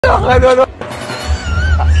No.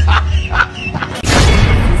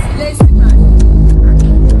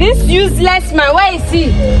 This useless man, where is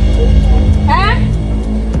he? Huh?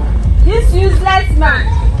 This useless man.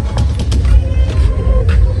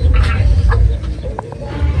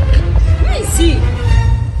 Where is he?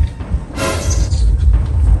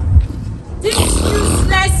 This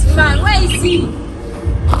useless man, where is he?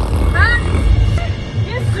 Huh?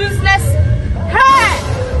 This useless. Hey!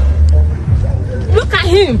 Look at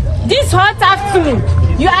him. This hot afternoon,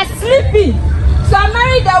 you are sleeping. So I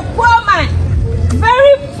married a poor man.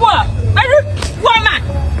 Very poor man.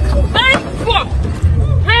 Very poor.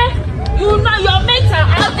 Huh? You know your mates are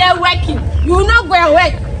out there working. You will not go and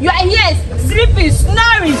work. You are here sleeping,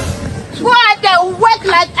 snoring. Go out there and work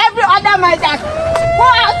like every other man that. Go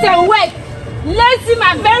out and work. Lazy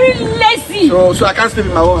man, very lazy. So I can't sleep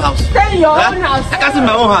in my own house. Stay in your own house. I can't sleep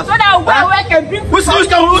in my own house. So that I'll go and work and bring Who's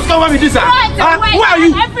coming with this? Go out and work. Who are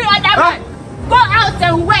you? Every other man. Go out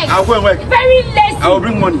and work. I'll go and work. Very lazy. I will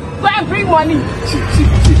bring money. Go and bring money.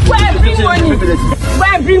 Go and bring money. Go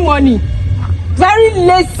and bring money. Very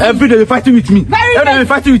lazy. Every day you're fighting with me. Very Every day you're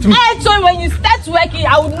fighting with me. And so when you start working,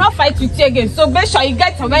 I will not fight with you again. So make sure you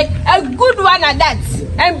get to work, a good one at that,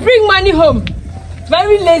 and bring money home.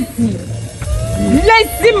 Very lazy.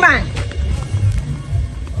 Lazy man.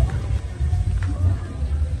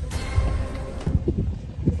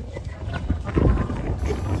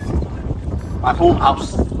 My whole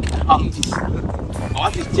house. I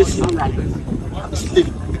want to chase sunlight. I'm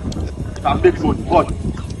sleeping. If I make money, God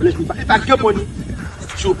bless me. If I get money,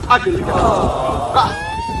 she'll pack the liquor. I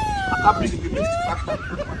can't believe it.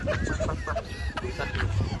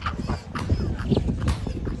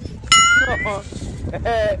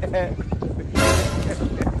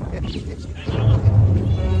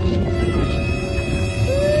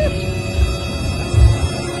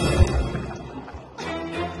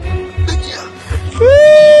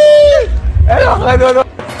 No.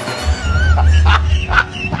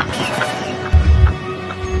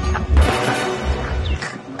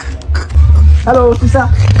 Hello, sister.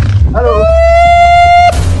 Hello.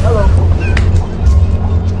 Hello.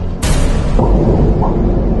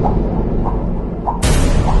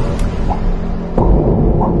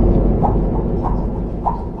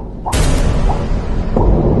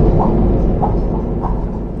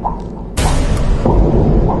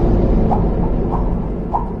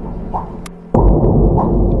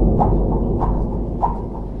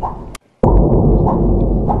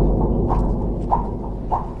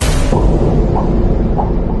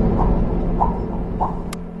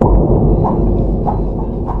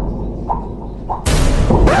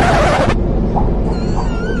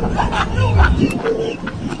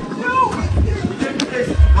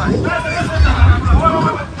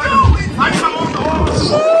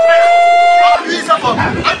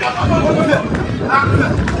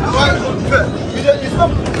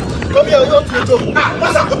 Come here, you don't need to go.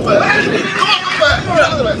 What's up? Come on.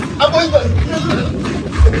 I'm going back.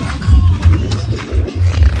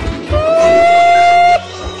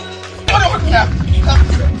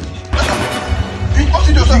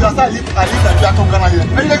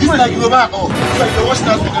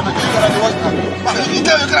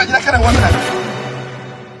 I